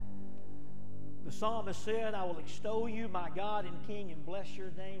The psalmist said, I will extol you, my God and King, and bless your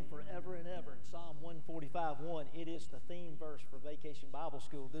name forever and ever. In Psalm 145:1, it is the theme verse for Vacation Bible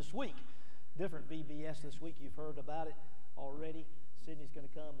School this week. Different VBS this week. You've heard about it already. Sydney's going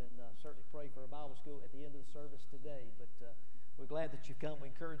to come and certainly pray for a Bible school at the end of the service today. But we're glad that you've come. We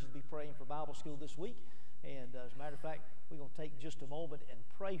encourage you to be praying for Bible school this week. And as a matter of fact, we're going to take just a moment and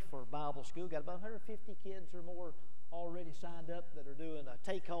pray for Bible school. Got about 150 kids or more already signed up that are doing a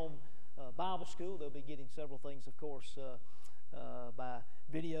take-home Bible school. They'll be getting several things, of course, by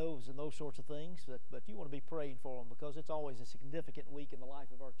videos and those sorts of things. But you want to be praying for them because it's always a significant week in the life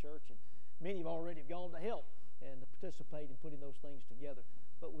of our church. And many have already gone to help and to participate in putting those things together.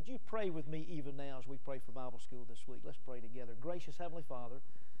 But would you pray with me even now as we pray for Bible school this week? Let's pray together. Gracious Heavenly Father,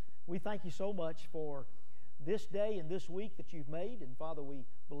 we thank you so much for this day and this week that you've made. And Father, we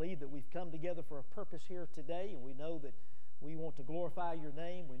believe that we've come together for a purpose here today, and we know that we want to glorify your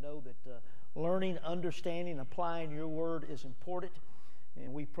name. We know that learning, understanding, applying your word is important.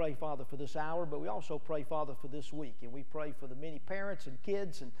 And we pray, Father, for this hour, but we also pray, Father, for this week. And we pray for the many parents and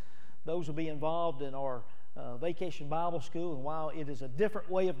kids and those who will be involved in our Vacation Bible School. And while it is a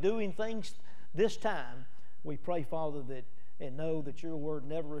different way of doing things this time, we pray, Father, that and know that your word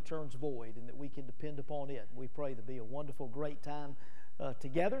never returns void and that we can depend upon it. We pray to be a wonderful, great time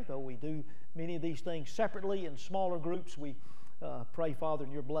together. Though we do many of these things separately in smaller groups, we pray, Father,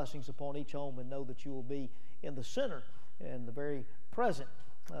 in your blessings upon each home and know that you will be in the center and the very present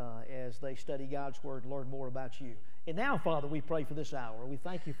as they study God's word and learn more about you. And now, Father, we pray for this hour. We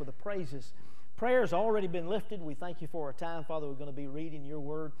thank you for the praises. Prayers already been lifted. We thank you for a time, Father, we're going to be reading your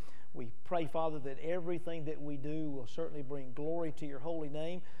word. We pray, Father, that everything that we do will certainly bring glory to your holy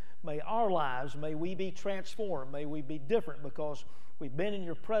name. May our lives, may we be transformed, may we be different because we've been in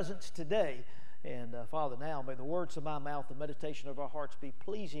your presence today. And Father, now may the words of my mouth, the meditation of our hearts be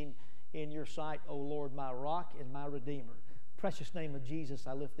pleasing in your sight, O Lord, my rock and my redeemer. Precious name of Jesus,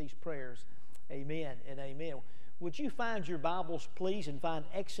 I lift these prayers. Amen and amen. Would you find your Bibles, please, and find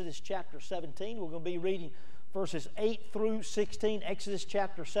Exodus chapter 17. We're going to be reading verses 8 through 16, Exodus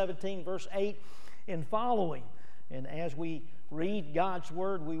chapter 17, verse 8 and following. And as we read God's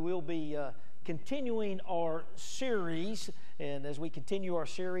word, we will be continuing our series. And as we continue our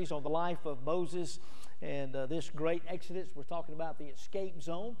series on the life of Moses and this great Exodus, we're talking about the escape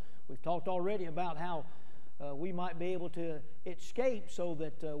zone. We've talked already about how we might be able to escape so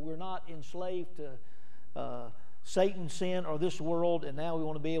that we're not enslaved to Satan, sin, or this world, and now we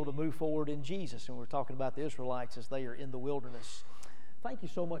want to be able to move forward in Jesus. And we're talking about the Israelites as they are in the wilderness. Thank you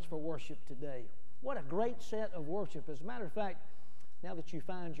so much for worship today. What a great set of worship. As a matter of fact, now that you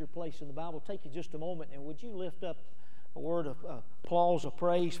find your place in the Bible, take you just a moment and would you lift up a word of applause, of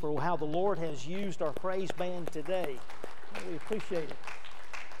praise for how the Lord has used our praise band today. We appreciate it.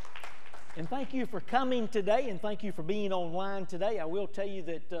 And thank you for coming today, and thank you for being online today. I will tell you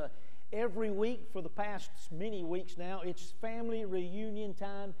that every week for the past many weeks now, it's family reunion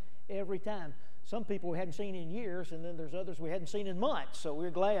time every time. Some people we hadn't seen in years, and then there's others we hadn't seen in months. So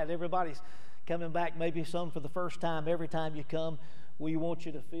we're glad everybody's coming back, maybe some for the first time. Every time you come, we want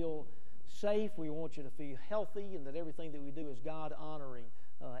you to feel safe. We want you to feel healthy, and that everything that we do is God-honoring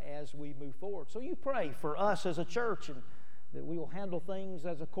as we move forward. So you pray for us as a church, and that we will handle things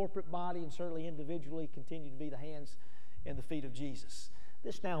as a corporate body and certainly individually continue to be the hands and the feet of Jesus.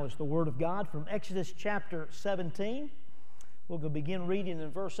 This now is the Word of God from Exodus chapter 17. We're going to begin reading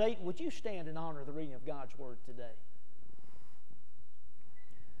in verse 8. Would you stand in honor of the reading of God's Word today?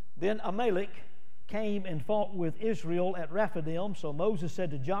 Then Amalek came and fought with Israel at Rephidim. So Moses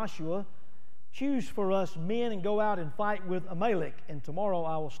said to Joshua, choose for us men and go out and fight with Amalek, and tomorrow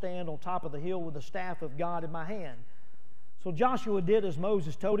I will stand on top of the hill with the staff of God in my hand. So Joshua did as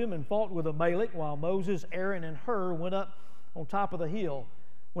Moses told him and fought with Amalek, while Moses, Aaron, and Hur went up on top of the hill.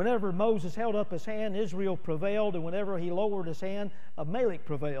 Whenever Moses held up his hand, Israel prevailed, and whenever he lowered his hand, Amalek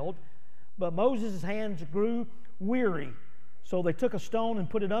prevailed. But Moses' hands grew weary, so they took a stone and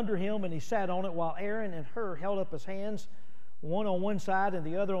put it under him, and he sat on it, while Aaron and Hur held up his hands, one on one side and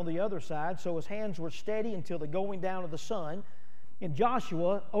the other on the other side, so his hands were steady until the going down of the sun. And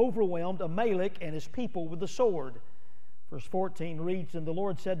Joshua overwhelmed Amalek and his people with the sword. Verse 14 reads, and the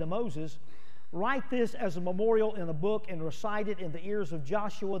Lord said to Moses, write this as a memorial in a book and recite it in the ears of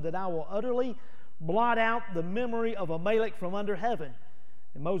Joshua, that I will utterly blot out the memory of Amalek from under heaven.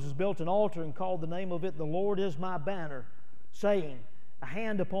 And Moses built an altar and called the name of it, the Lord is my banner, saying, a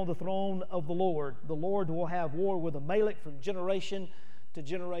hand upon the throne of the Lord. The Lord will have war with Amalek from generation to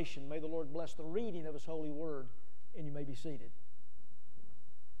generation. May the Lord bless the reading of His holy word, and you may be seated.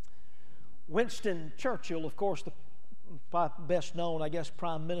 Winston Churchill, of course, the best known, I guess,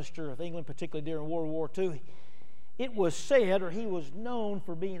 Prime Minister of England, particularly during World War II. It was said, or he was known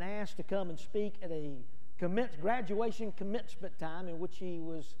for being asked to come and speak at a graduation commencement time in which he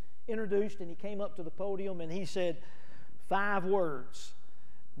was introduced, and he came up to the podium and he said 5 words: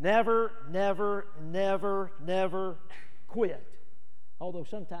 never, never, never, never quit. Although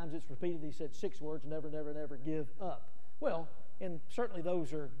sometimes it's repeated, he said 6 words: never, never, never give up. Well, and certainly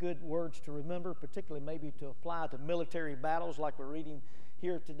those are good words to remember, particularly maybe to apply to military battles like we're reading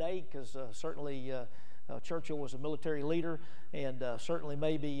here today, because certainly Churchill was a military leader, and certainly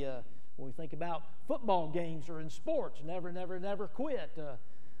maybe when we think about football games or in sports, never, never, never quit.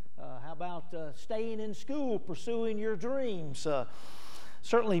 How about staying in school, pursuing your dreams?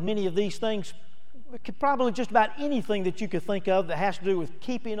 Certainly many of these things, probably just about anything that you could think of that has to do with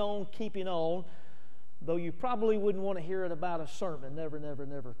keeping on, though you probably wouldn't want to hear it about a sermon, never, never,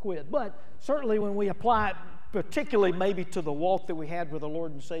 never quit. But certainly when we apply it, particularly maybe to the walk that we had with the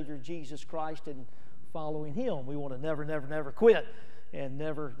Lord and Savior Jesus Christ and following Him, we want to never, never, never quit and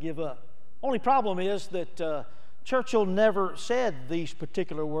never give up. Only problem is that Churchill never said these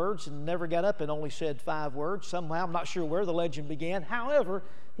particular words and never got up and only said 5 words. Somehow, I'm not sure where the legend began. However,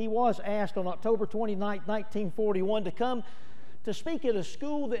 he was asked on October 29, 1941 to come to speak at a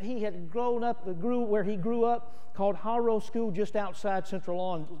school that he had where he grew up, called Harrow School, just outside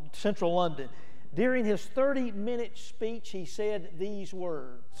central London. During his 30-minute speech, he said these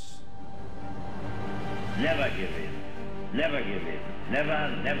words: never give in, never give in,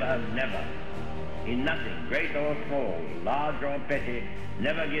 never, never, never. In nothing, great or small, large or petty,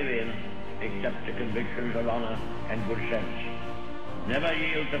 never give in, except to convictions of honor and good sense. Never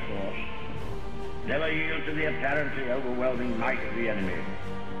yield to force. Never yield to the apparently overwhelming might of the enemy.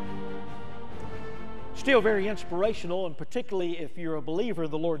 Still very inspirational, and particularly if you're a believer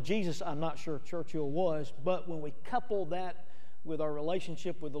of the Lord Jesus. I'm not sure Churchill was, but when we couple that with our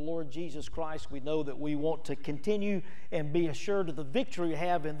relationship with the Lord Jesus Christ, we know that we want to continue and be assured of the victory we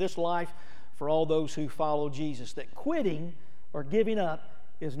have in this life for all those who follow Jesus, that quitting or giving up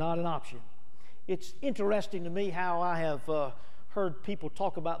is not an option. It's interesting to me how I have heard people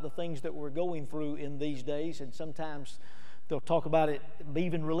talk about the things that we're going through in these days, and sometimes they'll talk about it,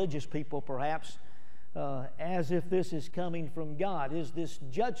 even religious people perhaps, as if this is coming from God. Is this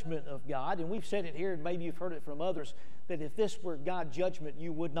judgment of God? And we've said it here, and maybe you've heard it from others, that if this were God's judgment,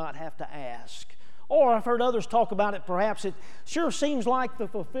 you would not have to ask. Or I've heard others talk about it, perhaps it sure seems like the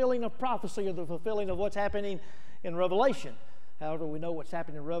fulfilling of prophecy or the fulfilling of what's happening in Revelation. However, we know what's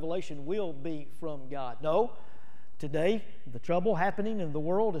happening in Revelation will be from God. No, today, the trouble happening in the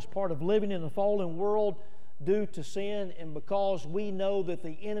world is part of living in a fallen world due to sin, and because we know that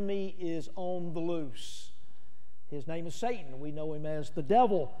the enemy is on the loose. His name is Satan. We know him as the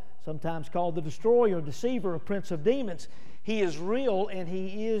devil, sometimes called the destroyer, deceiver, a prince of demons. He is real, and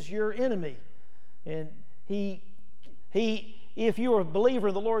he is your enemy. And if you're a believer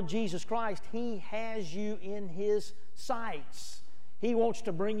in the Lord Jesus Christ, He has you in His sights. He wants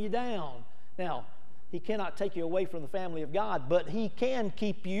to bring you down. Now, He cannot take you away from the family of God, but He can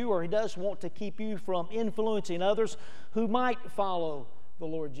keep you, or He does want to keep you from influencing others who might follow the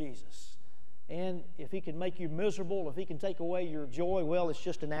Lord Jesus. And if He can make you miserable, if He can take away your joy, well, it's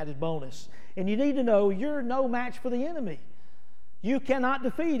just an added bonus. And you need to know you're no match for the enemy. You cannot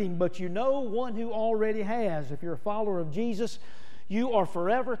defeat him, but you know one who already has. If you're a follower of Jesus, you are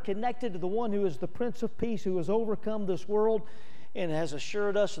forever connected to the one who is the Prince of Peace, who has overcome this world and has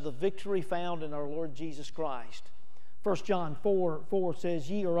assured us of the victory found in our Lord Jesus Christ. 1 John 4 says,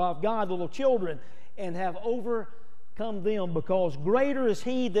 "Ye are of God, little children, and have overcome them, because greater is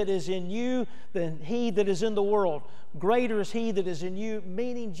He that is in you than he that is in the world." Greater is He that is in you,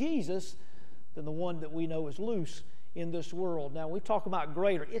 meaning Jesus, than the one that we know is loose in this world. Now, we talk about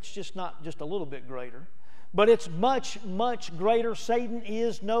greater. It's just not just a little bit greater, but it's much, much greater. Satan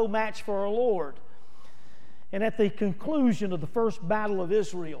is no match for our Lord. And at the conclusion of the first battle of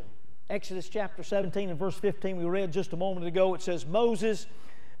Israel, Exodus chapter 17 and verse 15, we read just a moment ago, it says, Moses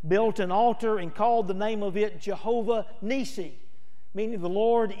built an altar and called the name of it Jehovah Nissi, meaning the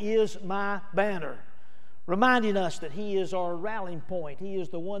Lord is my banner, reminding us that He is our rallying point. He is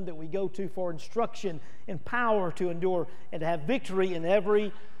the one that we go to for instruction and power to endure and to have victory in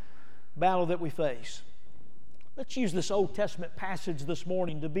every battle that we face. Let's use this Old Testament passage this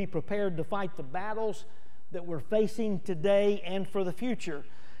morning to be prepared to fight the battles that we're facing today and for the future.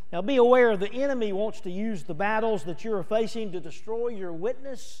 Now, be aware the enemy wants to use the battles that you're facing to destroy your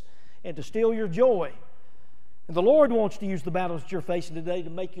witness and to steal your joy. And the Lord wants to use the battles that you're facing today to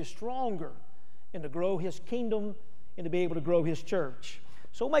make you stronger and to grow His kingdom and to be able to grow His church.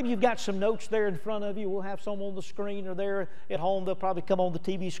 So maybe you've got some notes there in front of you. We'll have some on the screen, or there at home. They'll probably come on the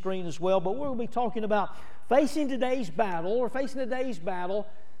TV screen as well. But we're going to be talking about facing today's battle,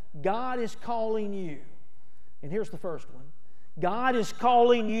 God is calling you. And here's the first one. God is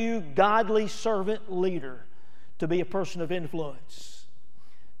calling you, godly servant leader, to be a person of influence.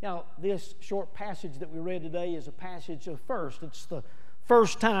 Now, this short passage that we read today is a passage of first. It's the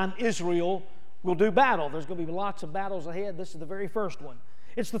first time Israel will do battle. There's going to be lots of battles ahead. This is the very first one.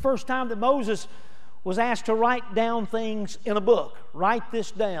 It's the first time that Moses was asked to write down things in a book. Write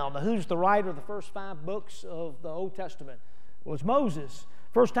this down. Now, who's the writer of the first 5 books of the Old Testament? Well, it's Moses.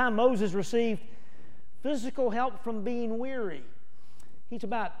 First time Moses received physical help from being weary. He's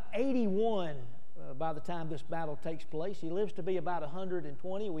about 81 by the time this battle takes place. He lives to be about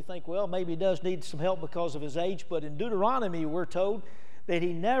 120. We think, well, maybe he does need some help because of his age, but in Deuteronomy we're told that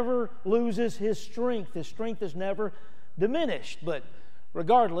he never loses his strength. His strength is never diminished. But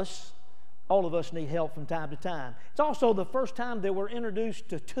regardless, all of us need help from time to time. It's also the first time that we're introduced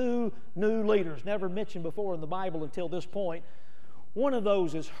to 2 new leaders, never mentioned before in the Bible until this point. One of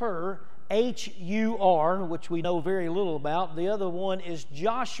those is Hur, H-U-R, which we know very little about. The other one is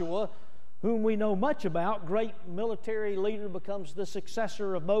Joshua, whom we know much about. Great military leader, becomes the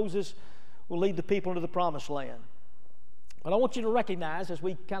successor of Moses, will lead the people into the promised land. But I want you to recognize, as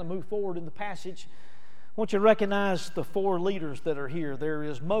we kind of move forward in the passage, I want you to recognize the 4 leaders that are here. There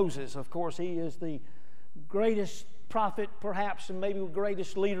is Moses. Of course, he is the greatest prophet, perhaps, and maybe the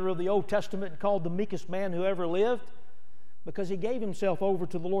greatest leader of the Old Testament, and called the meekest man who ever lived, because he gave himself over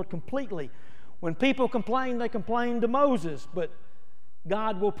to the Lord completely. When people complain, they complain to Moses, but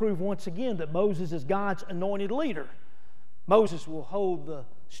God will prove once again that Moses is God's anointed leader. Moses will hold the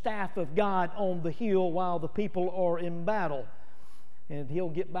staff of God on the hill while the people are in battle. And he'll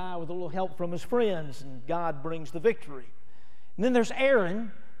get by with a little help from his friends, and God brings the victory. And then there's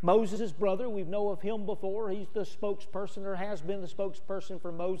Aaron, Moses' brother. We know of him before. He's the spokesperson, or has been the spokesperson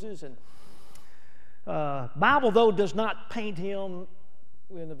for Moses. And Bible, though, does not paint him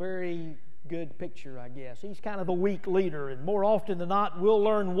in a very good picture, I guess. He's kind of a weak leader, and more often than not, we'll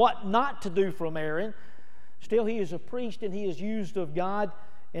learn what not to do from Aaron. Still, he is a priest, and he is used of God.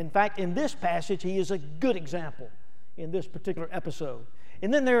 In fact, in this passage, he is a good example in this particular episode.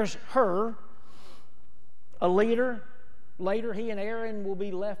 And then there's Hur, a leader. Later, he and Aaron will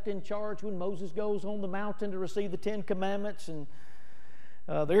be left in charge when Moses goes on the mountain to receive the 10 Commandments. And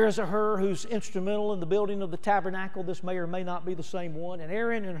there is a Hur who's instrumental in the building of the tabernacle. This may or may not be the same one. And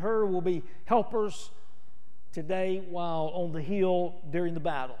Aaron and Hur will be helpers today while on the hill during the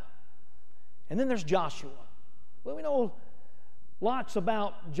battle. And then there's Joshua. Well, we know lots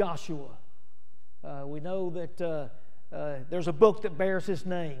about Joshua. We know that there's a book that bears his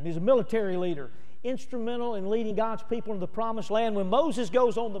name. He's a military leader, instrumental in leading God's people into the promised land. When Moses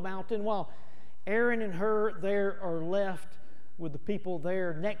goes on the mountain, while Aaron and Hur there are left with the people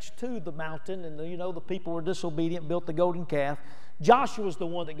there next to the mountain, and you know the people were disobedient, built the golden calf. Joshua's the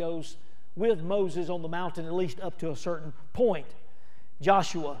one that goes with Moses on the mountain, at least up to a certain point.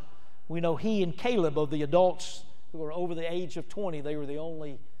 Joshua, we know he and Caleb, of the adults who were over the age of 20, they were the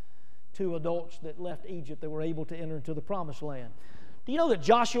only 2 adults that left Egypt that were able to enter into the promised land. Do you know that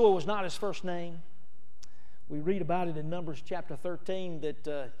Joshua was not his first name? We read about it in Numbers chapter 13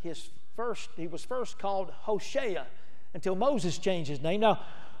 that he was first called Hoshea until Moses changed his name. Now,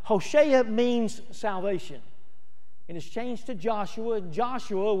 Hoshea means salvation, and it's changed to Joshua. And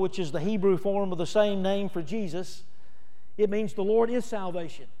Joshua, which is the Hebrew form of the same name for Jesus, it means the Lord is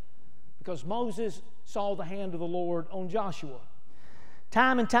salvation, because Moses saw the hand of the Lord on Joshua.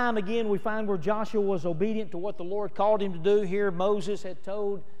 Time and time again, we find where Joshua was obedient to what the Lord called him to do. Here, Moses had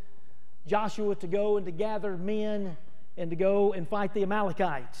told Joshua to go and to gather men and to go and fight the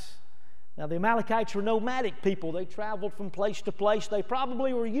Amalekites. Now, the Amalekites were nomadic people. They traveled from place to place. They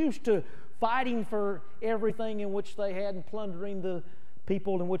probably were used to fighting for everything in which they had and plundering the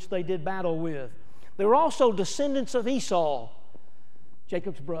people in which they did battle with. They were also descendants of Esau,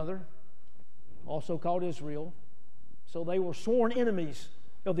 Jacob's brother, also called Israel. So they were sworn enemies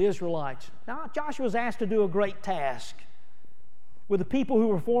of the Israelites. Now, Joshua was asked to do a great task with the people who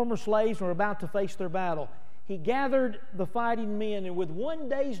were former slaves and were about to face their battle. He gathered the fighting men, and with 1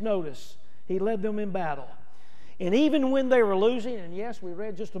 day's notice, he led them in battle. And even when they were losing, and yes, we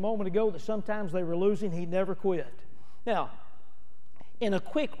read just a moment ago that sometimes they were losing, he never quit. Now, in a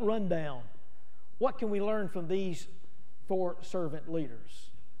quick rundown, what can we learn from these 4 servant leaders?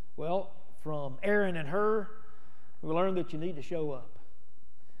 Well, from Aaron and Hur, we learn that you need to show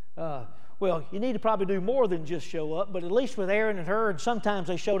up. Well, you need to probably do more than just show up, but at least with Aaron and Hur, and sometimes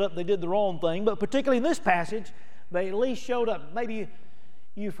they showed up, they did the wrong thing, but particularly in this passage, they at least showed up. Maybe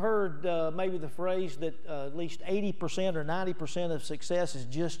You've heard maybe the phrase that at least 80% or 90% of success is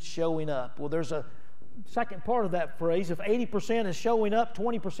just showing up. Well, there's a second part of that phrase. If 80% is showing up,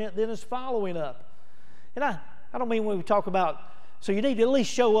 20% then is following up. And I don't mean when we talk about, so you need to at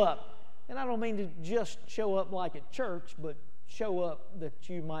least show up. And I don't mean to just show up like at church, but show up that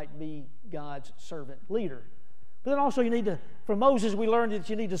you might be God's servant leader. But then also you need to, from Moses we learned that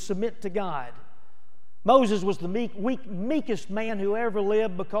you need to submit to God. Moses was the meekest man who ever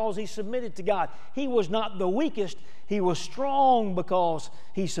lived because he submitted to God. He was not the weakest. He was strong because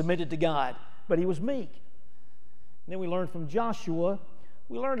he submitted to God. But he was meek. And then we learned from Joshua,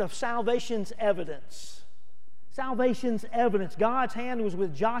 we learned of salvation's evidence. Salvation's evidence. God's hand was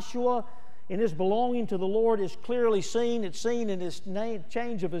with Joshua, and his belonging to the Lord is clearly seen. It's seen in his name,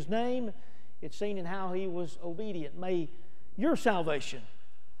 change of his name. It's seen in how he was obedient. May your salvation,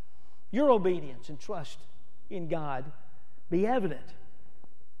 your obedience and trust in God be evident.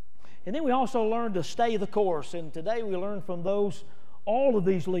 And then we also learned to stay the course. And today we learn from all of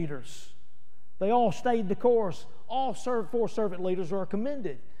these leaders. They all stayed the course. All four servant leaders are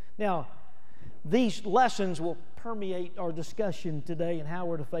commended. Now, these lessons will permeate our discussion today and how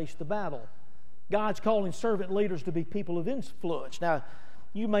we're to face the battle. God's calling servant leaders to be people of influence. Now,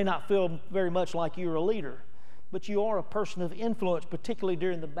 you may not feel very much like you're a leader, but you are a person of influence, particularly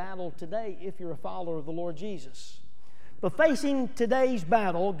during the battle today if you're a follower of the Lord Jesus. But facing today's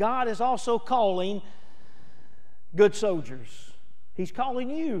battle, God is also calling good soldiers. He's calling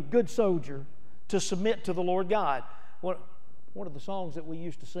you, good soldier, to submit to the Lord God. One of the songs that we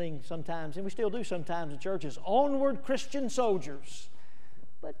used to sing sometimes, and we still do sometimes in churches, "Onward, Christian Soldiers."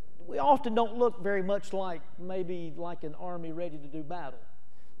 But we often don't look very much like an army ready to do battle.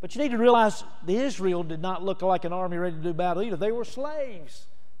 But you need to realize Israel did not look like an army ready to do battle either. They were slaves.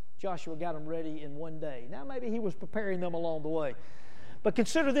 Joshua got them ready in one day. Now maybe he was preparing them along the way. But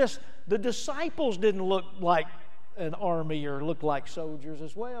consider this, the disciples didn't look like an army or look like soldiers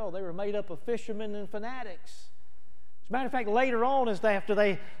as well. They were made up of fishermen and fanatics. As a matter of fact, later on,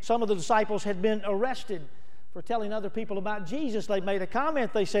 after some of the disciples had been arrested for telling other people about Jesus, they made a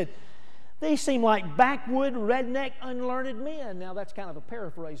comment. They said, "They seem like backwood, redneck, unlearned men." Now that's kind of a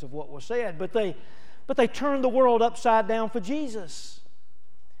paraphrase of what was said, but they turned the world upside down for Jesus.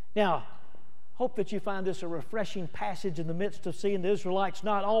 Now, hope that you find this a refreshing passage in the midst of seeing the Israelites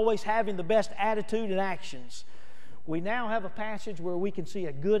not always having the best attitude and actions. We now have a passage where we can see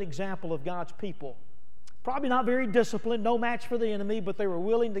a good example of God's people. Probably not very disciplined, no match for the enemy, but they were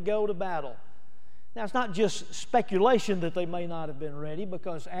willing to go to battle. Now, it's not just speculation that they may not have been ready,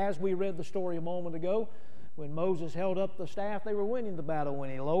 because as we read the story a moment ago, when Moses held up the staff, they were winning the battle. When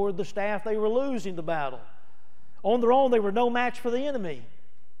he lowered the staff, they were losing the battle. On their own, they were no match for the enemy.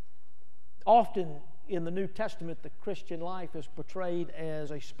 Often in the New Testament, the Christian life is portrayed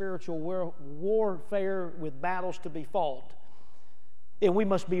as a spiritual warfare with battles to be fought. And we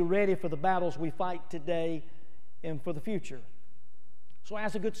must be ready for the battles we fight today and for the future. So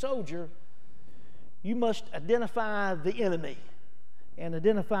as a good soldier, you must identify the enemy and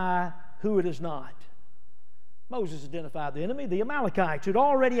identify who it is not. Moses identified the enemy, the Amalekites, who'd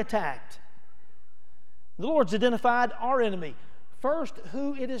already attacked. The Lord's identified our enemy. First,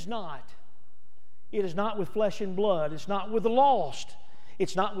 who it is not. It is not with flesh and blood. It's not with the lost.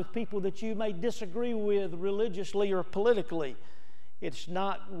 It's not with people that you may disagree with religiously or politically. It's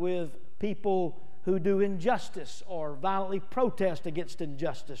not with people who do injustice or violently protest against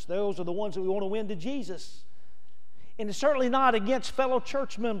injustice. Those are the ones that we want to win to Jesus. And it's certainly not against fellow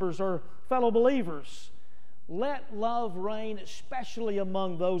church members or fellow believers. Let love reign, especially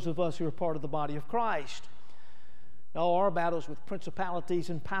among those of us who are part of the body of Christ. No, our battles with principalities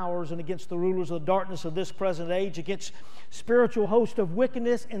and powers and against the rulers of the darkness of this present age, against spiritual hosts of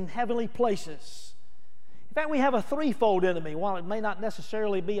wickedness in heavenly places. In fact, we have a threefold enemy. While it may not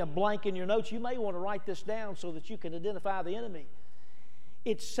necessarily be a blank in your notes, you may want to write this down so that you can identify the enemy.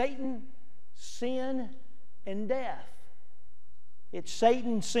 It's Satan, sin, and death. It's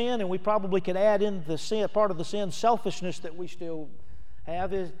Satan, sin, and we probably could add in the sin, part of the sin, selfishness that we still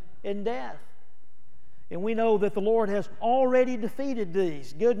have is in death. And we know that the Lord has already defeated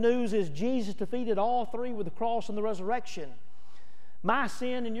these. Good news is Jesus defeated all three with the cross and the resurrection. My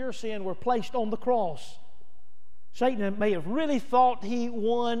sin and your sin were placed on the cross. Satan may have really thought he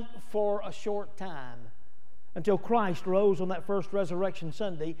won for a short time until Christ rose on that first resurrection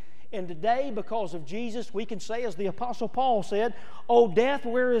Sunday. And today, because of Jesus, we can say, as the Apostle Paul said, "O death,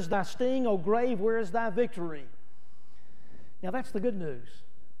 where is thy sting? O grave, where is thy victory?" Now that's the good news.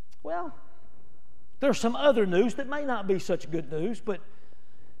 Well, there's some other news that may not be such good news, but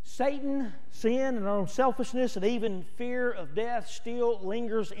Satan, sin, and our own selfishness, and even fear of death still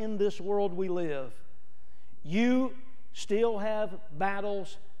lingers in this world we live. You still have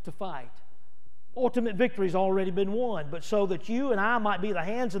battles to fight. Ultimate victory's already been won, but so that you and I might be the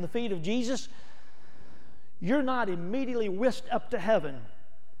hands and the feet of Jesus, you're not immediately whisked up to heaven,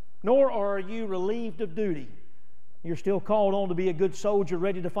 nor are you relieved of duty. You're still called on to be a good soldier,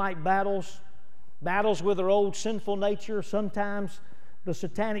 ready to fight battles with our old sinful nature, sometimes the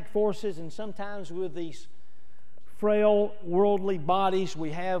satanic forces, and sometimes with these frail worldly bodies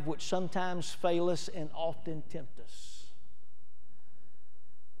we have, which sometimes fail us and often tempt us.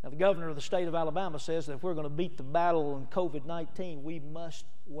 Now, the governor of the state of Alabama says that if we're going to beat the battle on COVID-19, we must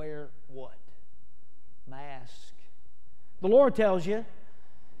wear what? Mask. The Lord tells you,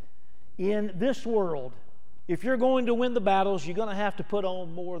 in this world, if you're going to win the battles, you're going to have to put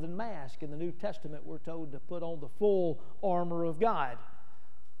on more than mask. In the New Testament, we're told to put on the full armor of God,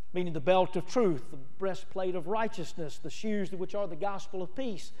 meaning the belt of truth, the breastplate of righteousness, the shoes which are the gospel of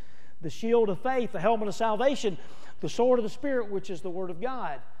peace, the shield of faith, the helmet of salvation, the sword of the Spirit, which is the Word of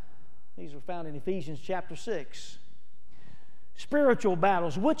God. These are found in Ephesians chapter 6. Spiritual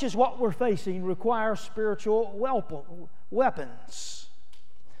battles, which is what we're facing, require spiritual weapons.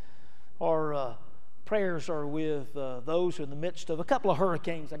 Our prayers are with those who are in the midst of a couple of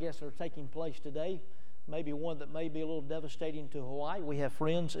hurricanes, I guess, that are taking place today. Maybe one that may be a little devastating to Hawaii. We have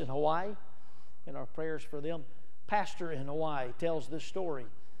friends in Hawaii, and our prayers for them. Pastor in Hawaii tells this story.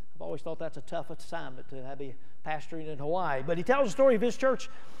 I've always thought that's a tough assignment to be pastoring in Hawaii. But he tells the story of his church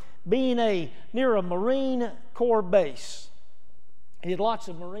being near a Marine Corps base. He had lots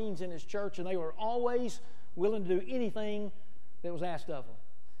of Marines in his church, and they were always willing to do anything that was asked of them.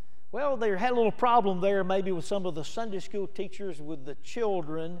 Well, they had a little problem there maybe with some of the Sunday school teachers with the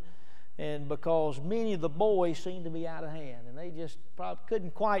children, and because many of the boys seemed to be out of hand, and they just probably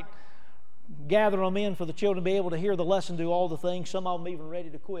couldn't quite gather them in for the children to be able to hear the lesson, do all the things, some of them even ready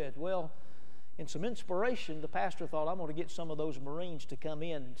to quit. Well, in some inspiration, the pastor thought, I'm going to get some of those Marines to come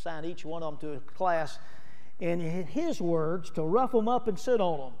in and sign each one of them to a class, and in his words, to rough them up and sit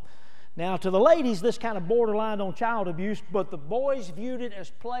on them. Now, to the ladies, this kind of borderline on child abuse, but the boys viewed it as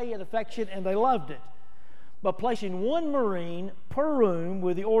play and affection, and they loved it. But placing one Marine per room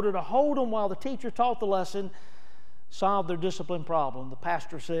with the order to hold them while the teacher taught the lesson solved their discipline problem. The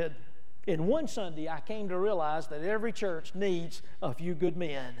pastor said, in one Sunday, I came to realize that every church needs a few good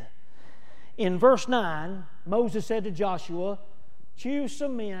men. In verse 9, Moses said to Joshua, choose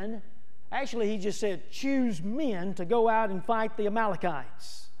some men. Actually, he just said, choose men to go out and fight the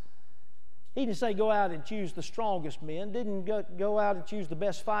Amalekites. He didn't say go out and choose the strongest men, didn't go out and choose the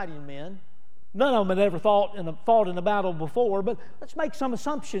best fighting men. None of them had ever fought in a battle before, but let's make some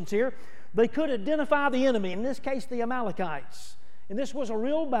assumptions here. They could identify the enemy, in this case the Amalekites. And this was a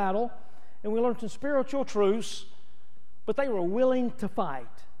real battle, and we learned some spiritual truths, but they were willing to fight.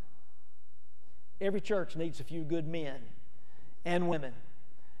 Every church needs a few good men and women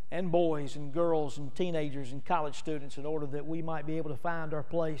and boys and girls and teenagers and college students in order that we might be able to find our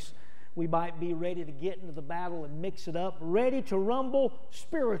place. We might be ready to get into the battle and mix it up, ready to rumble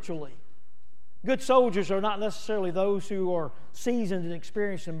spiritually. Good soldiers are not necessarily those who are seasoned and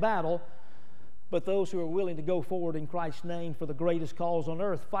experienced in battle, but those who are willing to go forward in Christ's name for the greatest cause on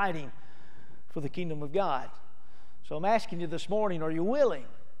earth, fighting for the kingdom of God. So I'm asking you this morning, are you willing?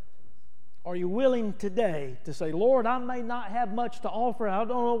 Are you willing today to say, Lord, I may not have much to offer. I don't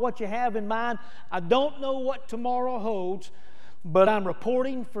know what you have in mind. I don't know what tomorrow holds, but I'm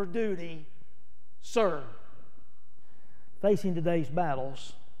reporting for duty, sir. Facing today's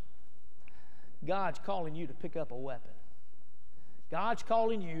battles, God's calling you to pick up a weapon. God's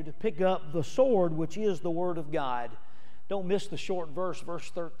calling you to pick up the sword, which is the Word of God. Don't miss the short verse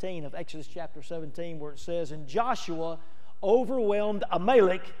 13 of Exodus chapter 17, where it says, and Joshua overwhelmed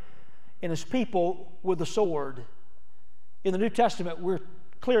Amalek and his people with the sword. In the New Testament, we're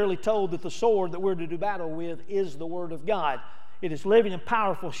clearly told that the sword that we're to do battle with is the Word of God. It is living and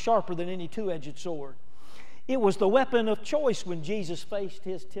powerful, sharper than any two-edged sword. It was the weapon of choice when Jesus faced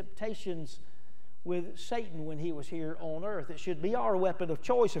his temptations with Satan when he was here on earth. It should be our weapon of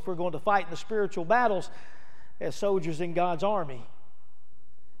choice if we're going to fight in the spiritual battles as soldiers in God's army.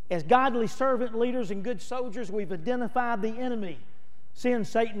 As godly servant leaders and good soldiers, we've identified the enemy, sin,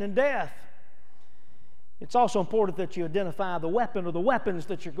 Satan, and death. It's also important that you identify the weapon or the weapons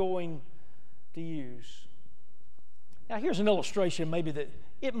that you're going to use. Now, here's an illustration maybe that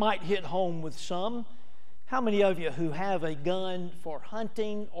it might hit home with some. How many of you who have a gun for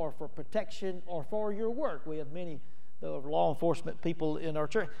hunting or for protection or for your work? We have many law enforcement people in our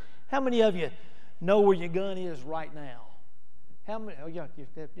church. How many of you know where your gun is right now? How many? Oh, you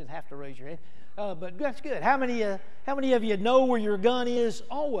didn't have to raise your hand, but that's good. How many of you know where your gun is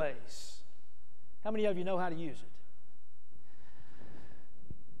always? How many of you know how to use it?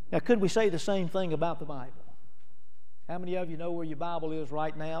 Now, could we say the same thing about the Bible? How many of you know where your Bible is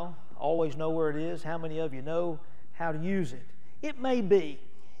right now? Always know where it is? How many of you know how to use it? It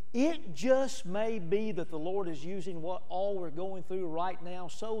just may be that the Lord is using what all we're going through right now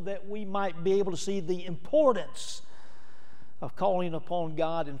so that we might be able to see the importance of calling upon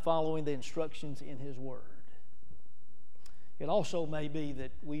God and following the instructions in His Word. It also may be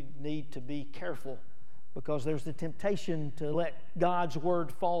that we need to be careful because there's the temptation to let God's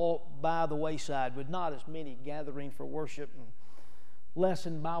Word fall by the wayside with not as many gathering for worship and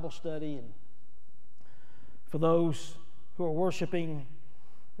lesson Bible study. And for those who are worshiping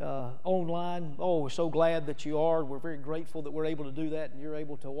online, we're so glad that you are. We're very grateful that we're able to do that and you're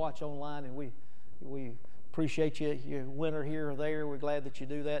able to watch online, and we appreciate you. You're a winner here or there. We're glad that you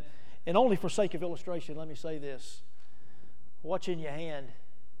do that. And only for sake of illustration, let me say this. What's in your hand?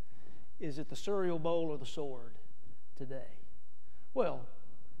 Is it the cereal bowl or the sword today? Well,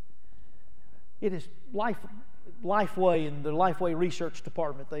 it is Lifeway, in the Lifeway Research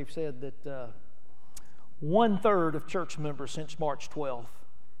Department, they've said that 1/3 of church members since March 12th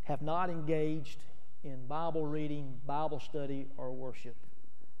have not engaged in Bible reading, Bible study, or worship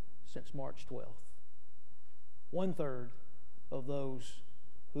since March 12th. 1/3 of those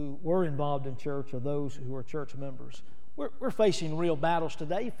who were involved in church are those who are church members. We're facing real battles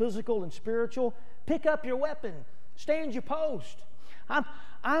today, physical and spiritual. Pick up your weapon. Stand your post.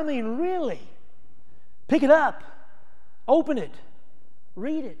 I mean, really. Pick it up. Open it.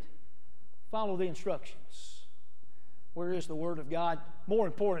 Read it. Follow the instructions. Where is the Word of God? More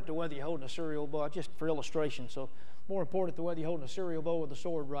important to whether you're holding a cereal bowl, just for illustration, so more important to whether you're holding a cereal bowl or the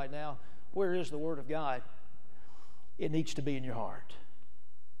sword right now, where is the Word of God? It needs to be in your heart.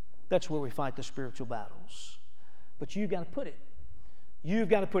 That's where we fight the spiritual battles. But you've got to put it. You've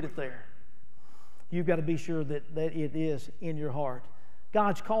got to put it there. You've got to be sure that it is in your heart.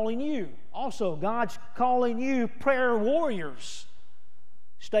 God's calling you. Also, God's calling you prayer warriors.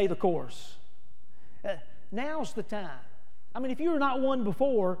 Stay the course. Now's the time. I mean, if you were not one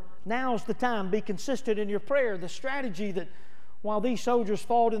before, now's the time. Be consistent in your prayer. The strategy that while these soldiers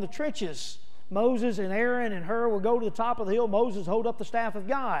fought in the trenches, Moses and Aaron and Hur would go to the top of the hill. Moses hold up the staff of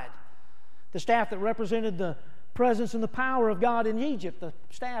God, the staff that represented the presence and the power of God in Egypt, the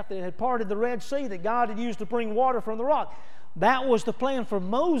staff that had parted the Red Sea that God had used to bring water from the rock. That was the plan for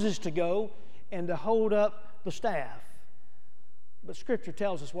Moses to go and to hold up the staff. But Scripture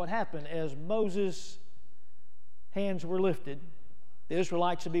tells us what happened. As Moses' hands were lifted, the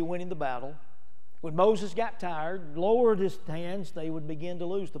Israelites would be winning the battle. When Moses got tired, lowered his hands, they would begin to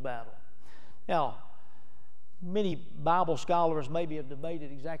lose the battle. Now, many Bible scholars maybe have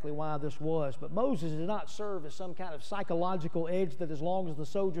debated exactly why this was, but Moses did not serve as some kind of psychological edge that as long as the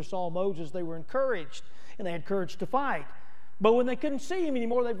soldiers saw Moses, they were encouraged, and they had courage to fight. But when they couldn't see him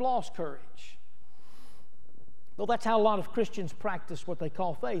anymore, they've lost courage. Well, that's how a lot of Christians practice what they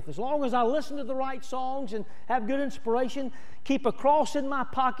call faith. As long as I listen to the right songs and have good inspiration, keep a cross in my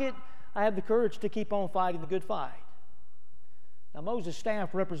pocket, I have the courage to keep on fighting the good fight. Now, Moses'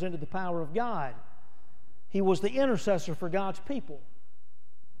 staff represented the power of God. He was the intercessor for God's people.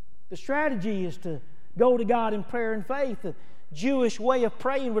 The strategy is to go to God in prayer and faith. The Jewish way of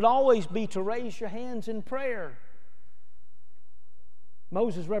praying would always be to raise your hands in prayer.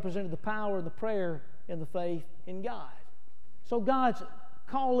 Moses represented the power and the prayer and the faith in God. So God's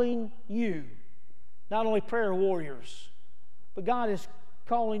calling you, not only prayer warriors, but God is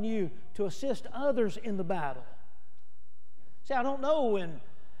calling you to assist others in the battle. See, I don't know when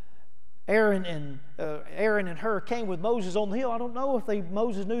Aaron and Hur came with Moses on the hill. I don't know if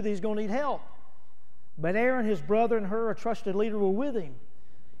Moses knew that he was going to need help. But Aaron, his brother, and Hur, a trusted leader, were with him.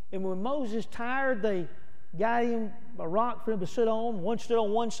 And when Moses tired, they got him a rock for him to sit on. One stood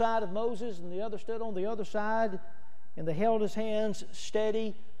on one side of Moses, and the other stood on the other side. And they held his hands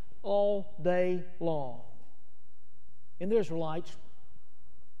steady all day long. And the Israelites,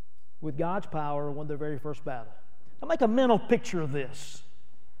 with God's power, won their very first battle. Now make a mental picture of this.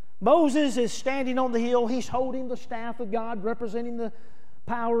 Moses is standing on the hill. He's holding the staff of God, representing the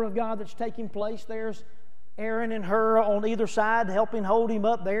power of God that's taking place. There's Aaron and Hur on either side helping hold him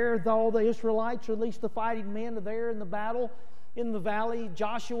up there. All the Israelites, or at least the fighting men, are there in the battle in the valley.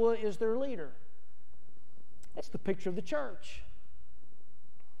 Joshua is their leader. That's the picture of the church.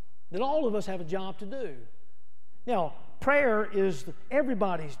 That all of us have a job to do. Now, prayer is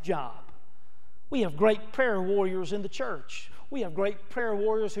everybody's job. We have great prayer warriors in the church. We have great prayer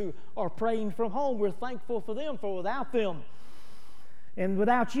warriors who are praying from home. We're thankful for them, for without them, And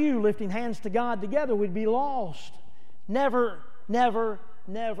without you lifting hands to God together, we'd be lost. Never, never,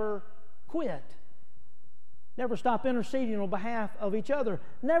 never quit. Never stop interceding on behalf of each other.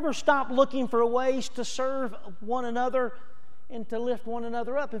 Never stop looking for ways to serve one another and to lift one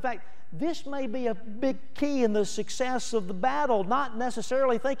another up. In fact, this may be a big key in the success of the battle, not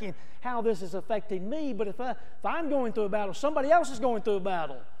necessarily thinking how this is affecting me, but if I'm going through a battle, somebody else is going through a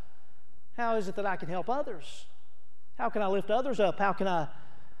battle, how is it that I can help others? How can I lift others up? How can I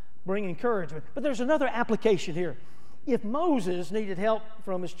bring encouragement? But there's another application here. If Moses needed help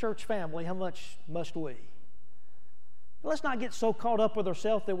from his church family, how much must we? Let's not get so caught up with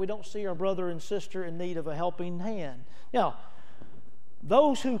ourselves that we don't see our brother and sister in need of a helping hand. Now,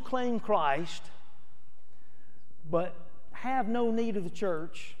 those who claim Christ but have no need of the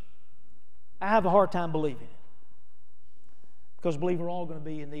church, I have a hard time believing it. Because I believe we're all going to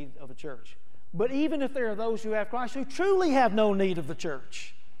be in need of a church. But even if there are those who have Christ who truly have no need of the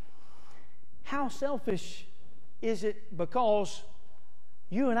church, how selfish is it because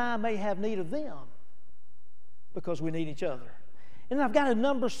you and I may have need of them because we need each other? And I've got a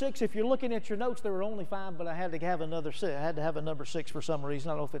number 6. If you're looking at your notes, there were only 5, but I had to have another 6. I had to have a number 6 for some reason.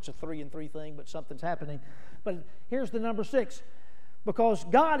 I don't know if it's a 3 and 3 thing, but something's happening. But here's the number 6. Because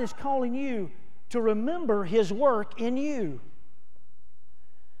God is calling you to remember His work in you.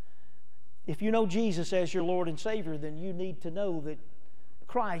 If you know Jesus as your Lord and Savior, then you need to know that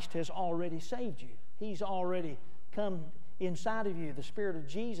Christ has already saved you. He's already come inside of you. The Spirit of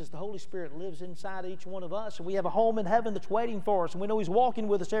Jesus, the Holy Spirit, lives inside each one of us, and we have a home in heaven that's waiting for us, and we know He's walking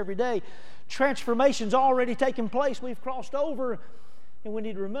with us every day. Transformation's already taken place. We've crossed over, and we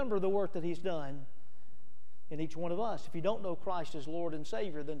need to remember the work that He's done in each one of us. If you don't know Christ as Lord and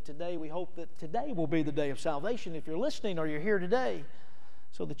Savior, then today we hope that today will be the day of salvation. If you're listening or you're here today,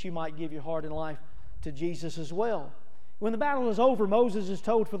 so that you might give your heart and life to Jesus as well. When the battle is over, Moses is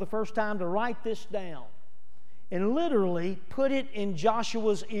told for the first time to write this down and literally put it in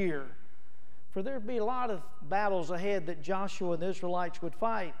Joshua's ear. For there'd be a lot of battles ahead that Joshua and the Israelites would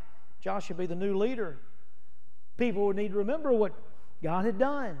fight. Joshua would be the new leader. People would need to remember what God had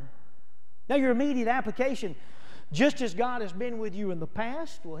done. Now your immediate application, just as God has been with you in the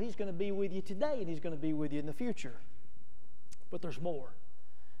past, well, He's going to be with you today and He's going to be with you in the future. But there's more.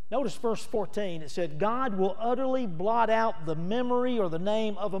 Notice verse 14. It said, God will utterly blot out the memory or the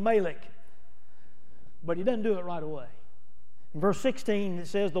name of Amalek. But He doesn't do it right away. In verse 16, it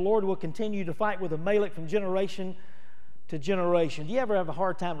says, the Lord will continue to fight with Amalek from generation to generation. Do you ever have a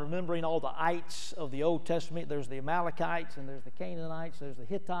hard time remembering all the ites of the Old Testament? There's the Amalekites, and there's the Canaanites, there's the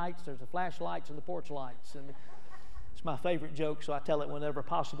Hittites, there's the flashlights and the porch lights. And it's my favorite joke, so I tell it whenever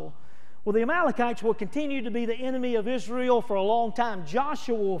possible. Well, the Amalekites will continue to be the enemy of Israel for a long time.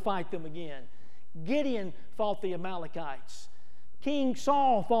 Joshua will fight them again. Gideon fought the Amalekites. King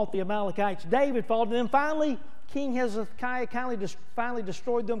Saul fought the Amalekites. David fought them. Finally, King Hezekiah finally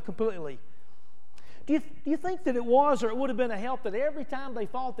destroyed them completely. Do you think that it was, or it would have been a help that every time they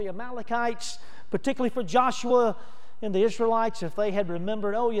fought the Amalekites, particularly for Joshua and the Israelites, if they had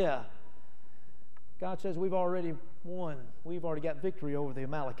remembered, oh yeah, God says we've already won. We've already got victory over the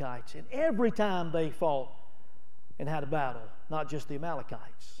Amalekites. And every time they fought and had a battle, not just the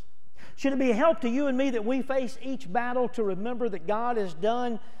Amalekites. Should it be a help to you and me that we face each battle to remember that God has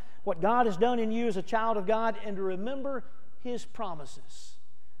done what God has done in you as a child of God, and to remember His promises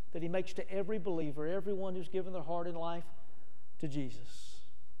that He makes to every believer, everyone who's given their heart and life to Jesus?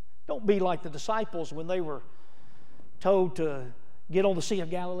 Don't be like the disciples when they were told to get on the Sea of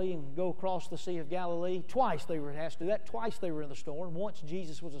Galilee and go across the Sea of Galilee. Twice they were asked to do that. Twice they were in the storm. Once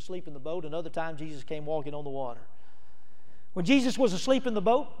Jesus was asleep in the boat. Another time Jesus came walking on the water. When Jesus was asleep in the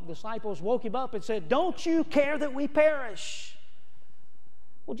boat, the disciples woke Him up and said, don't you care that we perish?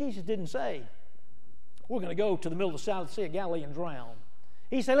 Well, Jesus didn't say, we're going to go to the middle of the South Sea of Galilee and drown.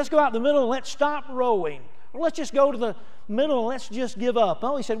 He said, let's go out in the middle and let's stop rowing. Or let's just go to the middle and let's just give up.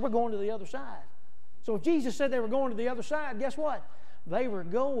 Oh, He said, we're going to the other side. So if Jesus said they were going to the other side, guess what? They were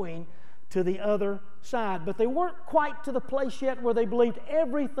going to the other side. But they weren't quite to the place yet where they believed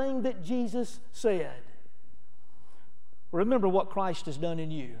everything that Jesus said. Remember what Christ has done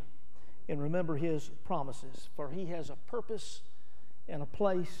in you, and remember His promises, for He has a purpose and a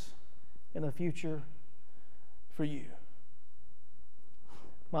place and a future for you.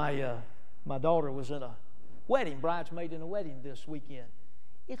 My daughter was in a wedding, bridesmaid in a wedding this weekend.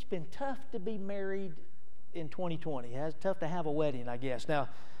 It's been tough to be married in 2020. It's tough to have a wedding, I guess. Now,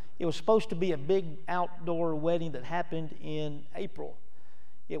 it was supposed to be a big outdoor wedding that happened in April.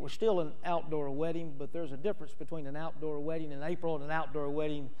 It was still an outdoor wedding, but there's a difference between an outdoor wedding in April and an outdoor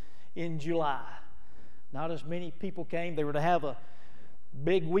wedding in July. Not as many people came. They were to have a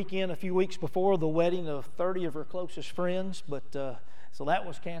big weekend a few weeks before the wedding of 30 of her closest friends, but so that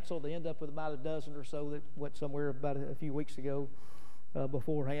was canceled. They ended up with about a dozen or so that went somewhere about a few weeks ago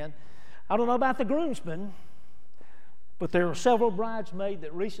beforehand. I don't know about the groomsmen, but there were several bridesmaids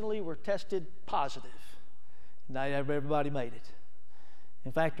that recently were tested positive. Not everybody made it.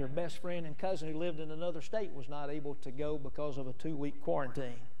 In fact, her best friend and cousin who lived in another state was not able to go because of a 2-week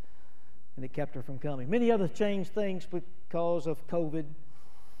quarantine, and it kept her from coming. Many others changed things because of COVID.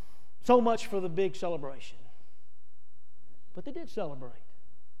 So much for the big celebration. But they did celebrate.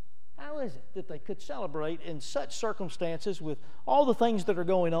 How is it that they could celebrate in such circumstances with all the things that are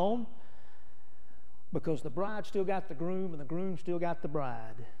going on? Because the bride still got the groom and the groom still got the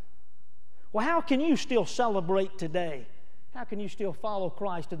bride. Well, how can you still celebrate today? How can you still follow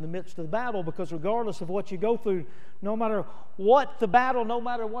Christ in the midst of the battle? Because regardless of what you go through, no matter what the battle, no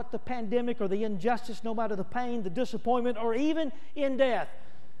matter what the pandemic or the injustice, no matter the pain, the disappointment, or even in death,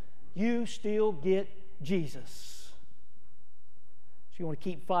 you still get Jesus. So you want to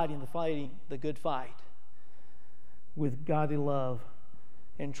keep fighting the good fight with godly love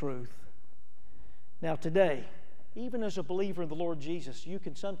and truth. Now today, even as a believer in the Lord Jesus, you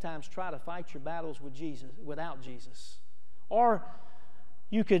can sometimes try to fight your battles with Jesus, without Jesus. Or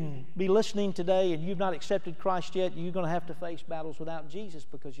you can be listening today and you've not accepted Christ yet, and you're going to have to face battles without Jesus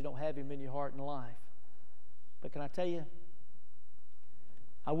because you don't have Him in your heart and life. But can I tell you,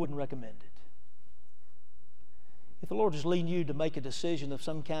 I wouldn't recommend it. If the Lord is leading you to make a decision of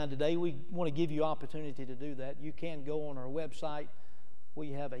some kind today, we want to give you opportunity to do that. You can go on our website.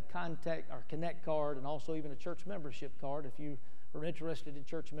 We have a contact or connect card and also even a church membership card. If you are interested in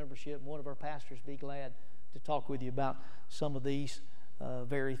church membership, one of our pastors would be glad to talk with you about some of these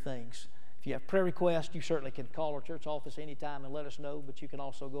very things. If you have prayer requests, you certainly can call our church office anytime and let us know, but you can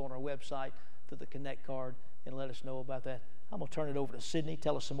also go on our website to the connect card and let us know about that. I'm going to turn it over to Sydney,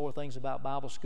 tell us some more things about Bible school.